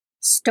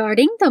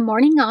Starting the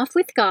morning off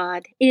with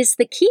God is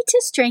the key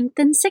to strength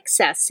and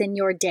success in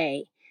your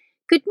day.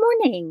 Good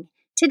morning.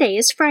 Today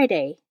is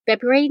Friday,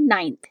 February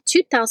 9th,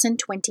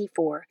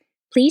 2024.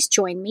 Please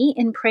join me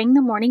in praying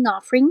the morning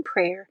offering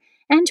prayer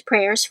and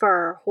prayers for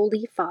our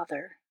Holy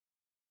Father.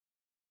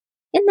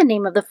 In the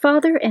name of the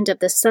Father, and of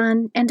the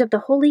Son, and of the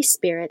Holy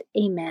Spirit,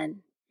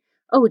 Amen.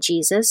 O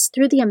Jesus,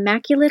 through the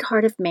Immaculate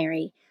Heart of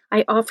Mary,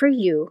 I offer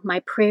you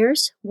my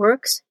prayers,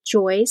 works,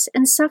 joys,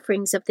 and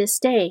sufferings of this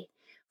day,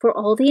 for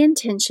all the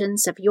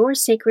intentions of your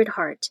Sacred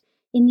Heart,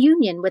 in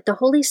union with the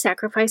holy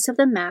sacrifice of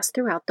the Mass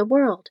throughout the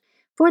world,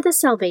 for the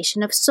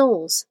salvation of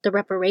souls, the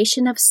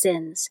reparation of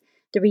sins,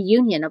 the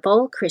reunion of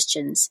all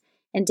Christians,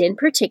 and in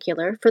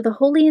particular for the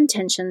holy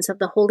intentions of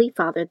the Holy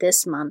Father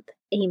this month.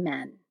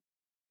 Amen.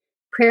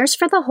 Prayers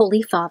for the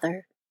Holy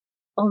Father.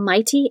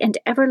 Almighty and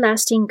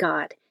everlasting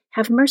God,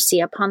 have mercy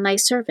upon thy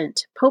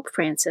servant, Pope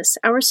Francis,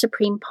 our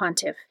Supreme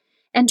Pontiff,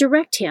 and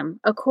direct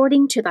him,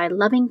 according to thy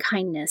loving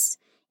kindness,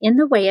 in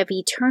the way of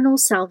eternal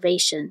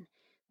salvation,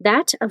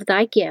 that of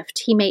thy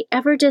gift he may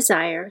ever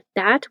desire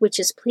that which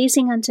is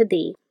pleasing unto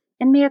thee,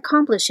 and may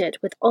accomplish it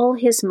with all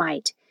his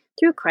might,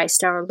 through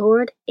Christ our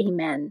Lord.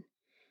 Amen.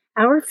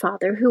 Our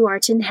Father, who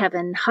art in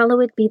heaven,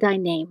 hallowed be thy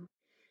name.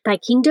 Thy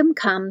kingdom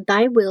come,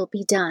 thy will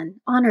be done,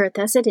 on earth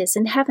as it is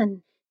in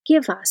heaven.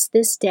 Give us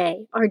this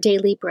day our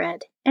daily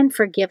bread, and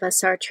forgive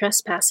us our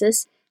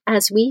trespasses,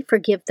 as we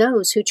forgive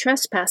those who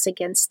trespass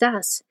against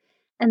us.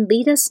 And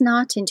lead us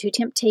not into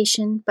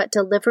temptation, but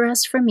deliver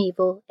us from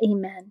evil.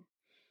 Amen.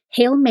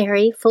 Hail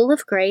Mary, full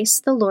of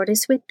grace, the Lord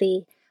is with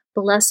thee.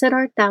 Blessed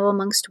art thou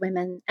amongst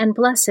women, and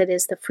blessed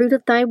is the fruit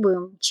of thy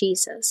womb,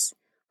 Jesus.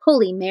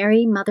 Holy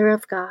Mary, Mother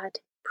of God,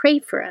 pray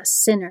for us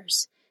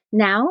sinners,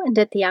 now and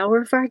at the hour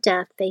of our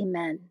death.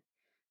 Amen.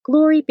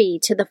 Glory be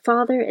to the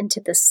Father, and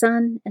to the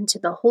Son, and to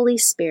the Holy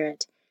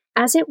Spirit,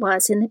 as it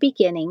was in the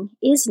beginning,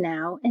 is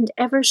now, and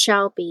ever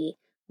shall be,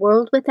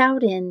 world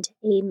without end.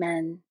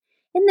 Amen.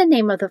 In the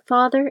name of the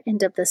Father,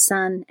 and of the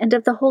Son, and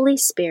of the Holy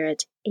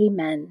Spirit.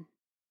 Amen.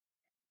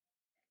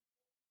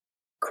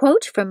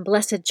 Quote from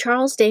Blessed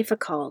Charles de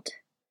Foucauld: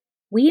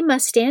 "We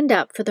must stand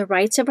up for the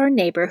rights of our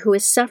neighbor who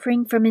is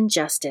suffering from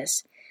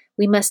injustice.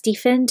 We must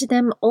defend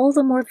them all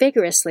the more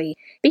vigorously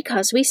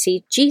because we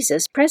see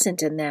Jesus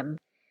present in them.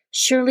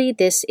 Surely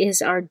this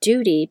is our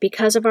duty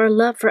because of our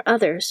love for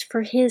others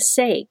for his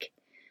sake.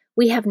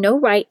 We have no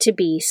right to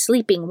be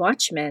sleeping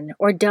watchmen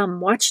or dumb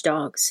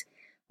watchdogs.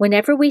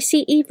 Whenever we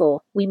see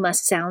evil, we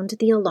must sound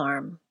the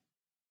alarm."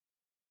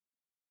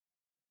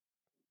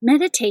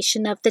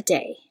 Meditation of the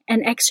Day,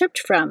 an excerpt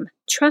from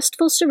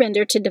Trustful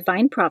Surrender to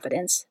Divine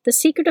Providence, The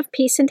Secret of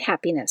Peace and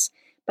Happiness,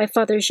 by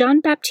Father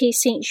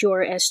Jean-Baptiste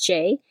St-Jour,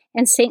 S.J.,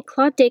 and St.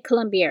 Claude de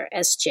Colombier,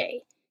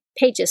 S.J.,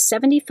 pages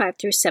 75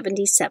 through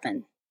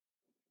 77.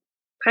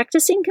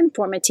 Practicing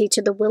conformity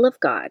to the will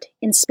of God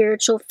in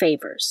spiritual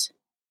favors.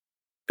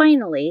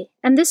 Finally,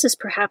 and this is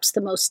perhaps the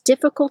most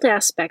difficult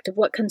aspect of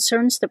what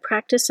concerns the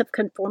practice of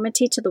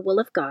conformity to the will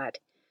of God,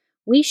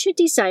 we should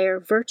desire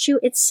virtue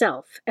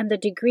itself and the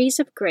degrees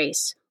of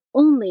grace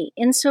only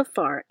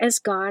insofar as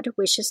God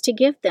wishes to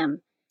give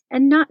them,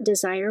 and not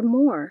desire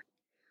more.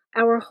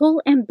 Our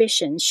whole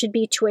ambition should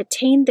be to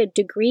attain the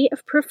degree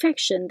of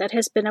perfection that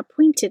has been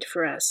appointed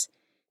for us,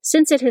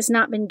 since it has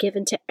not been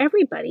given to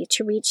everybody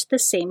to reach the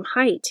same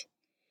height.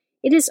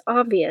 It is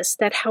obvious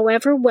that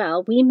however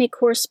well we may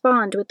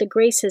correspond with the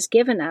graces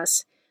given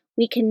us,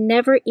 we can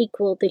never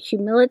equal the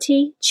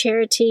humility,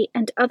 charity,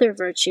 and other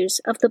virtues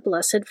of the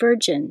Blessed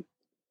Virgin.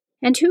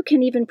 And who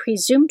can even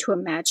presume to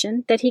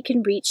imagine that he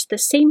can reach the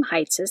same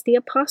heights as the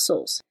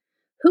apostles?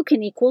 Who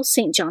can equal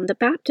St. John the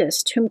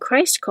Baptist, whom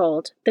Christ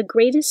called the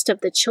greatest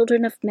of the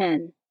children of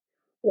men?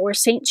 Or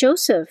St.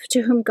 Joseph,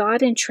 to whom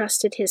God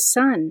entrusted his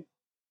Son?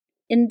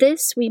 In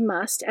this we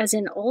must, as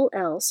in all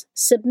else,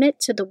 submit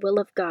to the will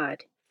of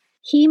God.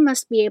 He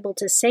must be able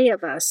to say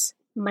of us,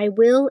 "My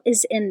will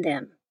is in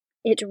them.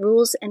 It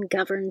rules and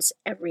governs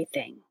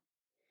everything."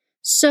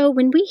 So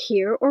when we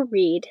hear or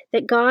read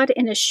that God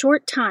in a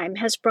short time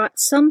has brought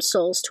some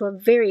souls to a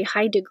very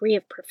high degree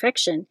of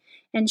perfection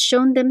and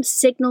shown them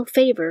signal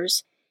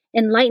favors,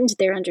 enlightened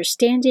their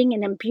understanding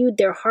and imbued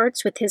their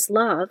hearts with his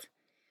love,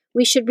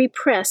 we should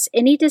repress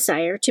any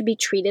desire to be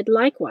treated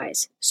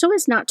likewise, so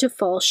as not to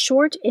fall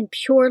short in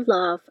pure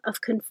love of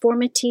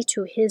conformity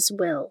to his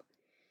will.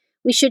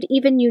 We should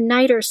even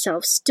unite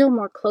ourselves still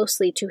more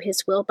closely to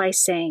his will by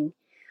saying,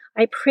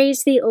 "I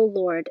praise thee, O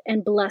Lord,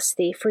 and bless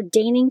thee for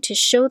deigning to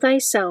show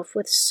thyself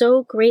with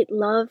so great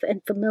love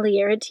and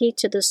familiarity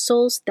to the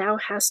souls thou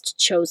hast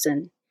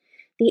chosen.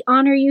 The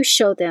honor you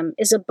show them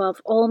is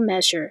above all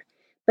measure,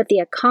 but the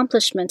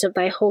accomplishment of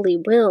thy holy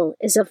will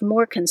is of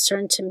more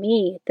concern to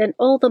me than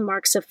all the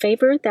marks of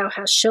favor thou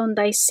hast shown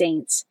thy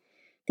saints.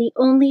 The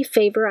only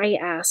favor I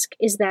ask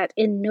is that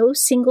in no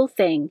single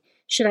thing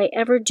should I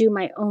ever do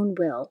my own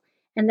will,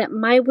 and that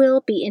my will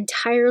be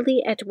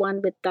entirely at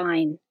one with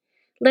thine.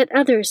 Let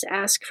others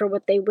ask for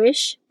what they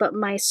wish, but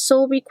my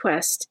sole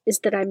request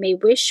is that I may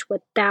wish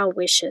what thou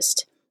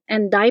wishest,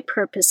 and thy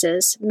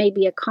purposes may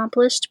be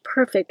accomplished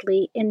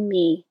perfectly in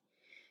me.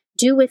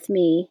 Do with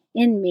me,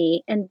 in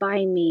me, and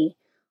by me,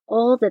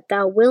 all that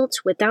thou wilt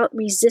without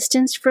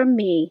resistance from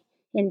me,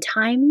 in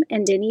time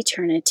and in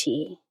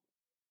eternity.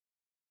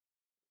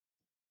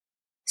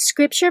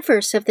 Scripture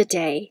verse of the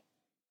day.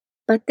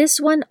 But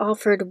this one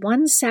offered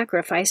one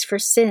sacrifice for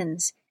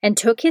sins, and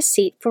took his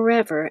seat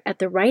forever at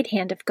the right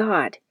hand of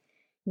God.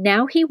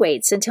 Now he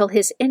waits until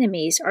his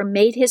enemies are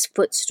made his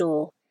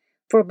footstool.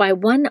 For by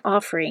one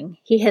offering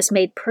he has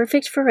made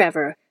perfect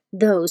forever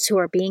those who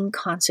are being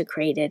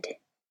consecrated.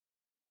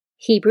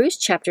 Hebrews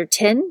chapter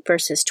 10,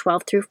 verses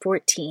 12 through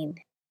 14.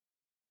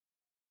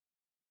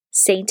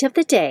 Saint of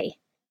the Day.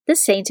 The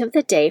saint of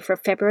the day for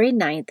February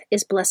 9th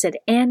is Blessed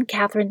Anne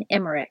Catherine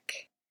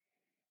Emmerich.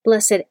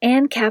 Blessed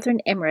Anne Catherine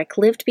Emmerich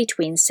lived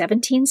between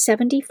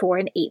 1774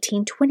 and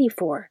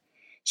 1824.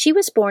 She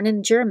was born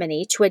in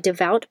Germany to a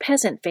devout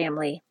peasant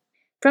family.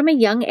 From a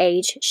young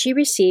age, she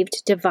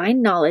received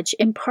divine knowledge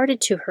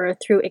imparted to her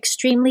through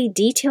extremely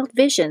detailed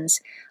visions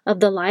of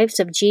the lives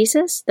of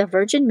Jesus, the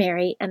Virgin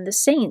Mary, and the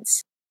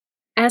saints.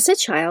 As a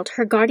child,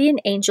 her guardian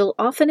angel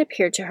often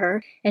appeared to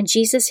her, and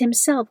Jesus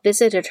himself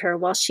visited her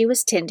while she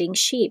was tending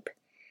sheep.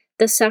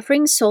 The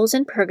suffering souls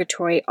in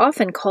purgatory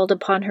often called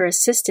upon her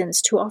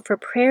assistance to offer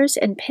prayers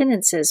and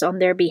penances on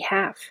their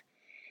behalf.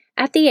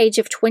 At the age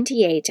of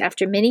 28,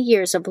 after many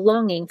years of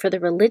longing for the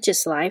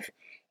religious life,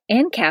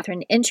 Anne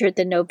Catherine entered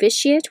the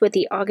novitiate with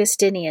the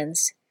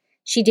Augustinians.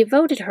 She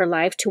devoted her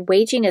life to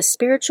waging a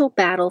spiritual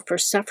battle for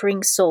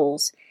suffering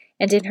souls,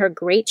 and in her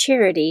great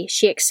charity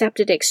she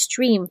accepted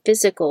extreme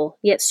physical,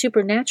 yet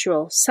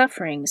supernatural,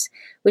 sufferings,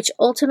 which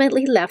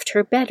ultimately left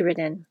her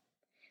bedridden.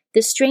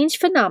 This strange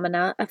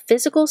phenomena of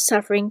physical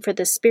suffering for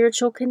the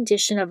spiritual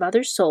condition of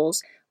other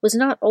souls was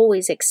not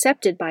always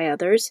accepted by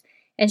others,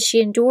 and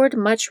she endured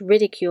much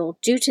ridicule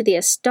due to the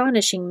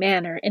astonishing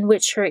manner in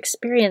which her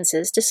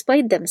experiences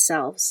displayed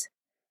themselves.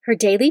 Her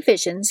daily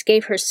visions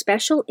gave her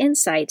special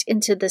insight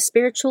into the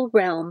spiritual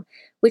realm,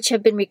 which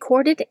have been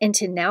recorded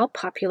into now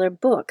popular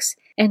books,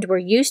 and were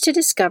used to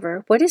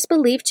discover what is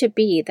believed to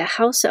be the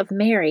House of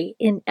Mary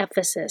in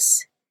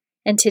Ephesus.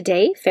 And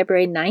today,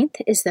 February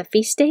 9th, is the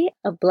feast day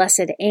of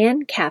Blessed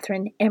Anne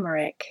Catherine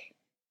Emmerich.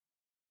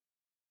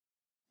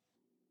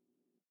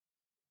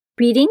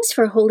 Readings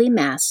for Holy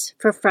Mass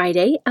for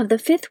Friday of the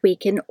 5th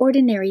week in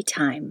Ordinary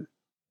Time.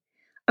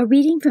 A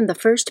reading from the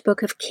first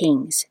book of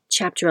Kings,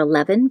 chapter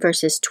 11,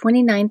 verses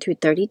 29 through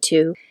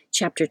 32,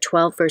 chapter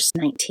 12, verse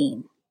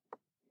 19.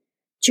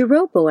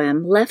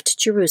 Jeroboam left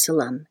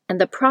Jerusalem, and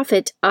the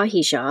prophet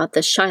Ahijah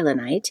the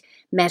Shilonite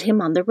met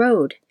him on the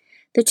road.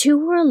 The two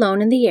were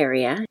alone in the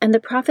area, and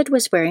the prophet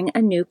was wearing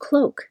a new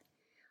cloak.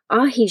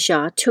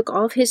 Ahijah took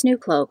off his new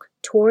cloak,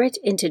 tore it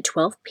into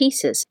 12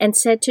 pieces, and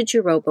said to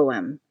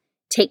Jeroboam,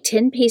 "Take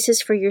 10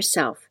 pieces for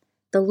yourself.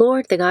 The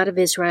Lord, the God of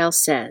Israel,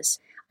 says,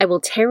 I will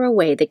tear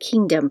away the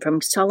kingdom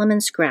from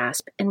Solomon's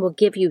grasp, and will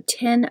give you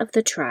 10 of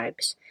the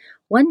tribes.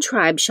 1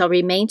 tribe shall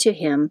remain to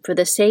him for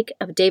the sake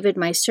of David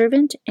my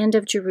servant and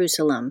of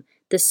Jerusalem,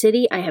 the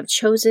city I have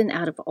chosen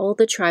out of all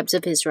the tribes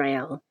of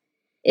Israel."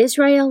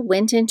 Israel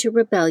went into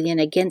rebellion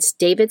against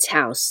David's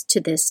house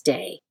to this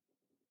day.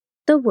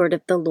 The word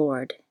of the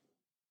Lord.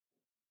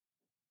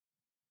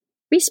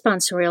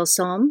 Responsorial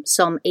Psalm,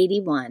 Psalm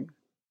 81.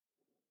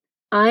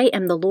 I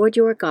am the Lord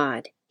your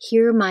God,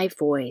 hear my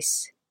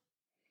voice.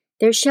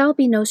 There shall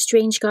be no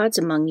strange gods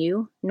among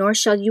you, nor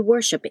shall you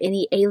worship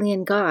any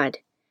alien god.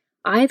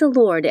 I, the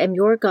Lord, am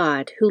your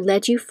God, who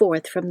led you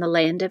forth from the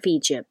land of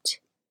Egypt.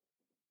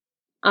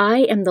 I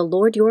am the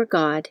Lord your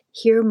God,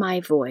 hear my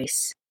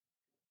voice.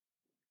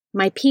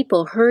 My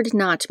people heard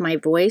not my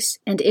voice,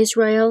 and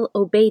Israel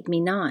obeyed me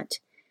not.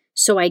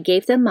 So I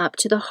gave them up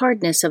to the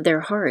hardness of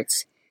their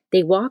hearts.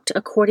 They walked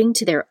according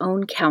to their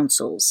own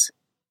counsels.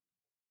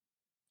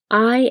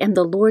 I am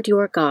the Lord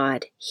your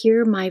God,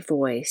 hear my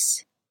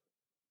voice.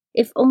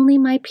 If only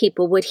my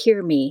people would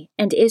hear me,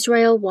 and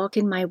Israel walk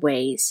in my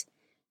ways.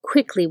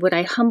 Quickly would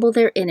I humble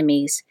their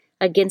enemies.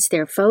 Against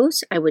their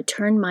foes I would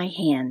turn my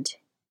hand.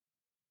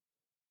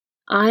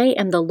 I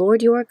am the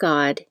Lord your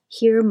God,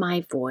 hear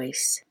my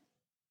voice.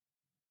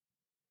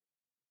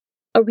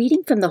 A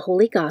reading from the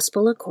Holy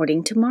Gospel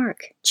according to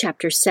Mark,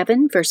 chapter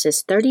 7,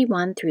 verses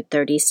 31 through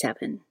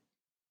 37.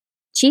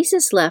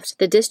 Jesus left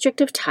the district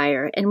of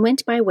Tyre and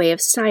went by way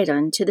of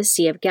Sidon to the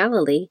Sea of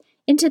Galilee,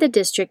 into the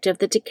district of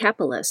the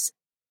Decapolis.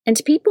 And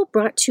people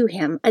brought to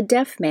him a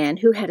deaf man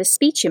who had a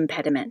speech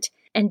impediment,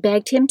 and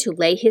begged him to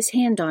lay his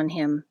hand on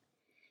him.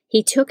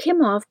 He took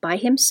him off by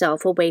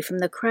himself away from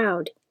the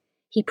crowd.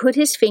 He put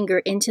his finger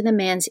into the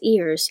man's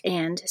ears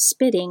and,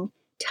 spitting,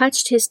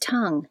 touched his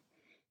tongue.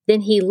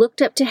 Then he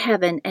looked up to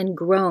heaven and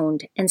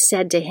groaned and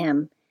said to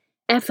him,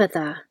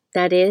 Ephphatha,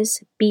 that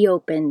is, be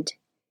opened.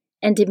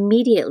 And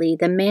immediately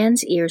the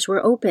man's ears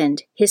were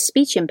opened, his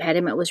speech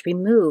impediment was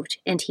removed,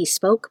 and he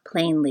spoke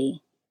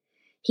plainly.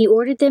 He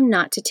ordered them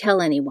not to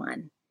tell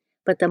anyone.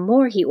 But the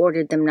more he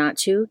ordered them not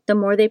to, the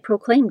more they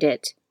proclaimed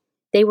it.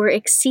 They were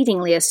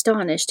exceedingly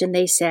astonished, and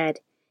they said,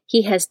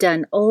 He has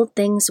done all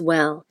things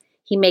well.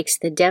 He makes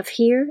the deaf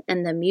hear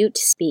and the mute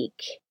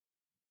speak.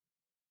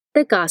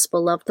 The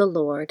Gospel of the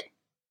Lord.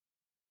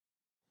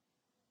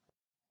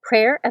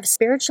 Prayer of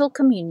Spiritual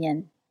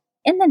Communion.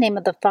 In the name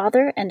of the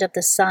Father, and of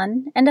the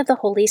Son, and of the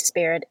Holy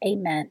Spirit.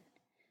 Amen.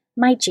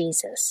 My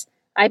Jesus,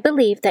 I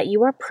believe that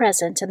you are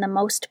present in the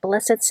most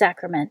blessed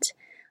sacrament.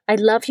 I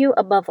love you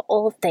above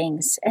all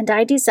things, and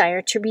I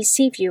desire to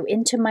receive you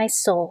into my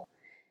soul.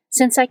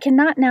 Since I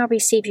cannot now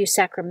receive you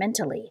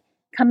sacramentally,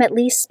 come at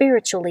least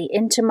spiritually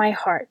into my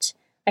heart.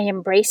 I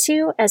embrace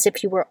you as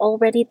if you were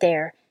already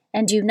there,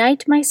 and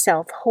unite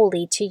myself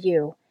wholly to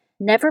you.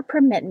 Never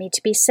permit me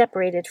to be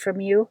separated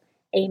from you.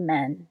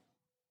 Amen.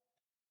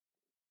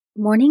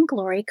 Morning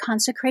Glory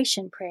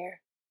Consecration Prayer.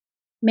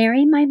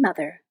 Mary, my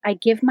Mother, I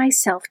give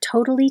myself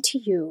totally to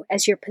you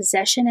as your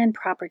possession and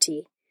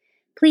property.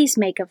 Please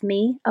make of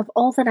me, of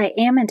all that I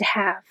am and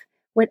have,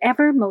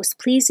 whatever most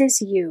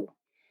pleases you.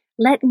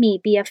 Let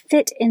me be a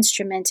fit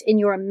instrument in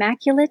your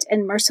immaculate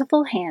and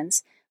merciful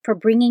hands for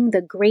bringing the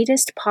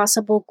greatest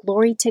possible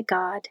glory to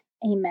God.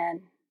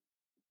 Amen.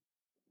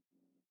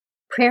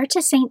 Prayer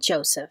to Saint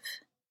Joseph.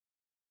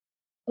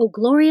 O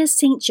glorious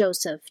Saint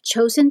Joseph,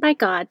 chosen by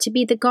God to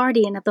be the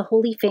guardian of the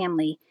Holy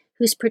Family,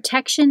 whose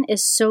protection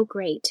is so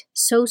great,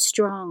 so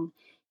strong,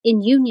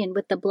 in union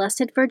with the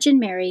Blessed Virgin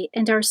Mary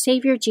and our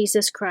Savior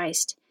Jesus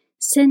Christ,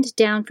 send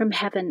down from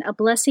heaven a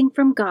blessing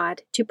from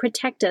God to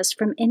protect us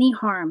from any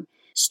harm,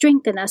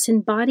 strengthen us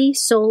in body,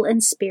 soul,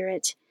 and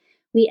spirit.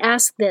 We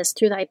ask this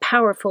through thy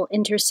powerful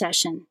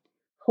intercession.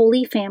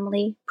 Holy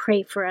Family,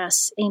 pray for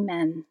us.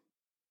 Amen.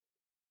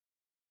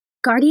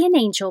 Guardian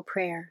Angel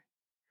Prayer.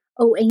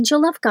 O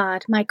angel of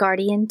God, my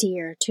guardian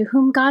dear, to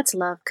whom God's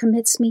love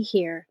commits me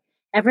here,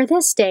 ever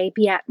this day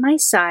be at my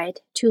side,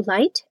 to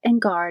light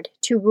and guard,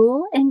 to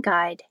rule and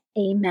guide.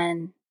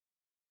 Amen.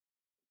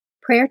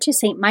 Prayer to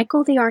Saint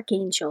Michael the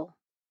Archangel.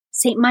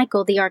 Saint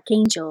Michael the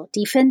Archangel,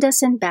 defend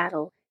us in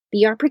battle,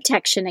 be our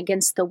protection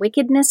against the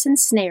wickedness and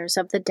snares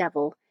of the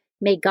devil.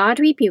 May God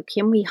rebuke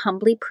him, we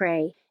humbly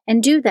pray,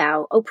 and do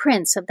thou, O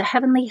Prince of the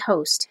heavenly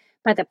host,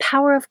 by the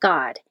power of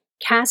God,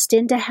 cast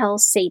into hell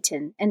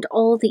Satan and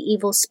all the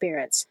evil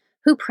spirits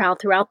who prowl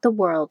throughout the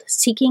world,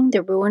 seeking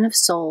the ruin of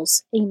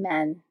souls.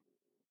 Amen.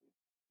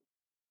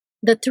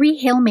 The Three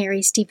Hail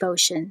Marys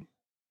Devotion.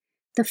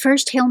 The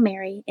first Hail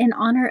Mary, in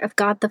honor of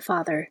God the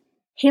Father.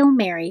 Hail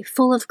Mary,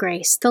 full of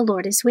grace, the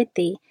Lord is with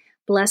thee.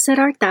 Blessed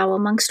art thou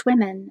amongst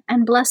women,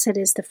 and blessed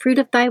is the fruit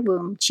of thy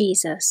womb,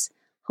 Jesus.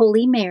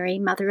 Holy Mary,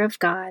 Mother of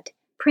God,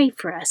 pray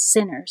for us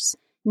sinners,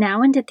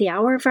 now and at the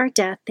hour of our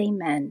death.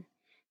 Amen.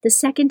 The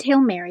second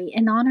Hail Mary,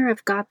 in honor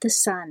of God the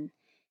Son.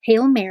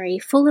 Hail Mary,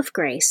 full of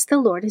grace, the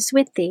Lord is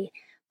with thee.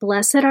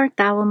 Blessed art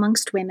thou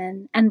amongst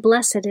women, and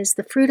blessed is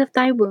the fruit of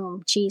thy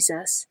womb,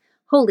 Jesus.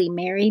 Holy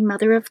Mary,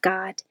 Mother of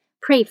God,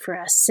 pray for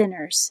us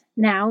sinners,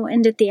 now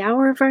and at the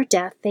hour of our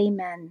death.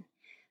 Amen.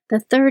 The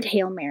third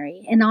Hail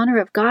Mary, in honor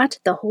of God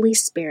the Holy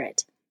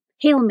Spirit.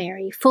 Hail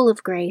Mary, full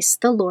of grace,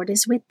 the Lord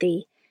is with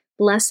thee.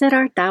 Blessed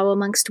art thou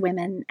amongst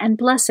women, and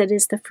blessed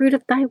is the fruit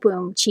of thy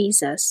womb,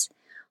 Jesus.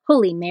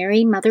 Holy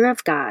Mary, Mother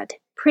of God,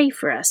 pray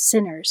for us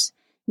sinners,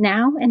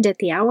 now and at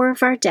the hour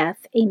of our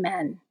death.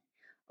 Amen.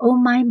 O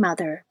my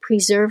Mother,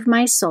 preserve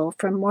my soul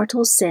from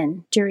mortal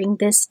sin during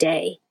this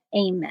day.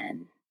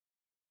 Amen.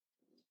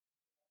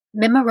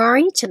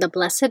 Memorare to the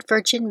Blessed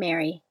Virgin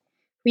Mary.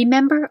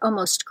 Remember, O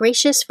most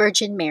gracious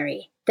Virgin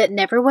Mary, that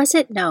never was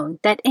it known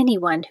that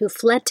anyone who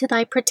fled to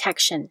thy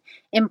protection,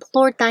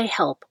 implored thy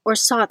help, or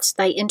sought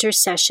thy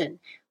intercession,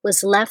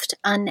 was left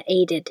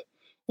unaided.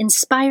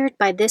 Inspired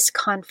by this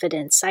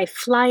confidence, I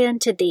fly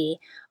unto thee,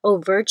 O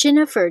Virgin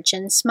of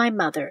Virgins, my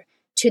Mother.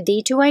 To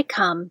thee do I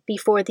come,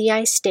 before thee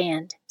I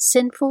stand,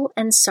 sinful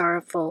and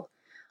sorrowful.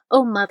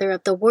 O Mother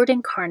of the Word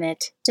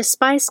incarnate,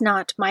 despise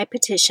not my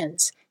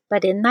petitions,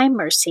 but in thy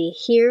mercy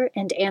hear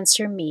and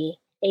answer me.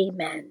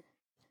 Amen.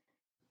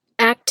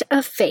 Act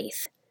of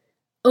Faith.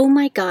 O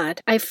my God,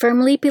 I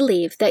firmly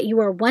believe that you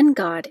are one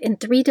God in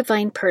three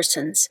divine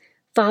persons,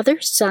 Father,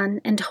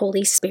 Son, and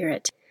Holy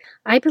Spirit.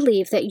 I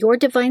believe that your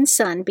divine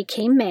Son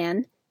became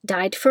man,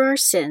 died for our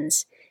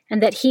sins,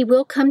 and that he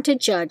will come to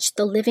judge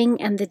the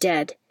living and the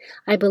dead.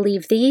 I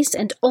believe these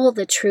and all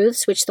the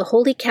truths which the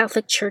Holy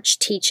Catholic Church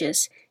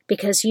teaches,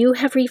 because you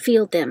have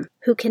revealed them,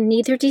 who can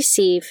neither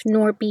deceive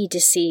nor be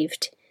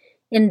deceived.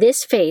 In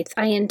this faith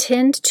I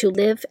intend to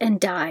live and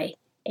die.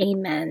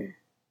 Amen.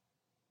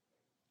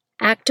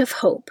 Act of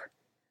Hope.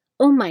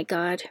 O my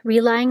God,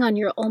 relying on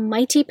your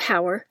almighty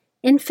power,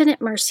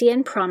 infinite mercy,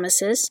 and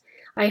promises,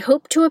 I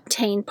hope to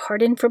obtain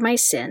pardon for my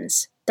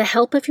sins, the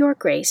help of your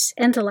grace,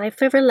 and the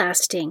life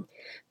everlasting,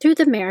 through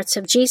the merits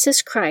of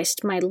Jesus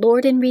Christ, my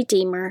Lord and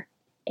Redeemer.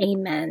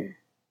 Amen.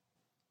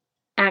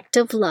 Act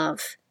of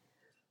Love.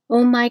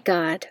 O my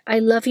God, I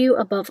love you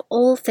above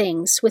all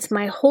things with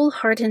my whole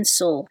heart and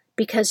soul,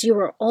 because you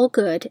are all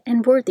good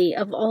and worthy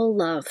of all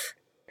love.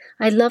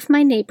 I love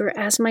my neighbor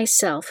as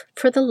myself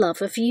for the love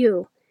of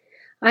you.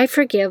 I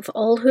forgive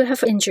all who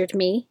have injured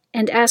me,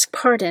 and ask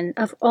pardon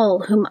of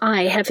all whom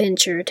I have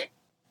injured.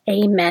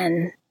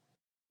 Amen.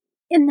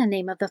 In the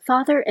name of the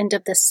Father, and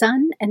of the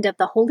Son, and of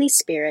the Holy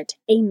Spirit.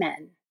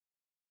 Amen.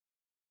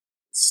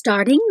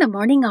 Starting the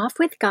morning off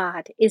with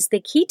God is the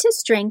key to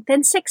strength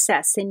and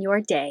success in your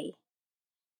day.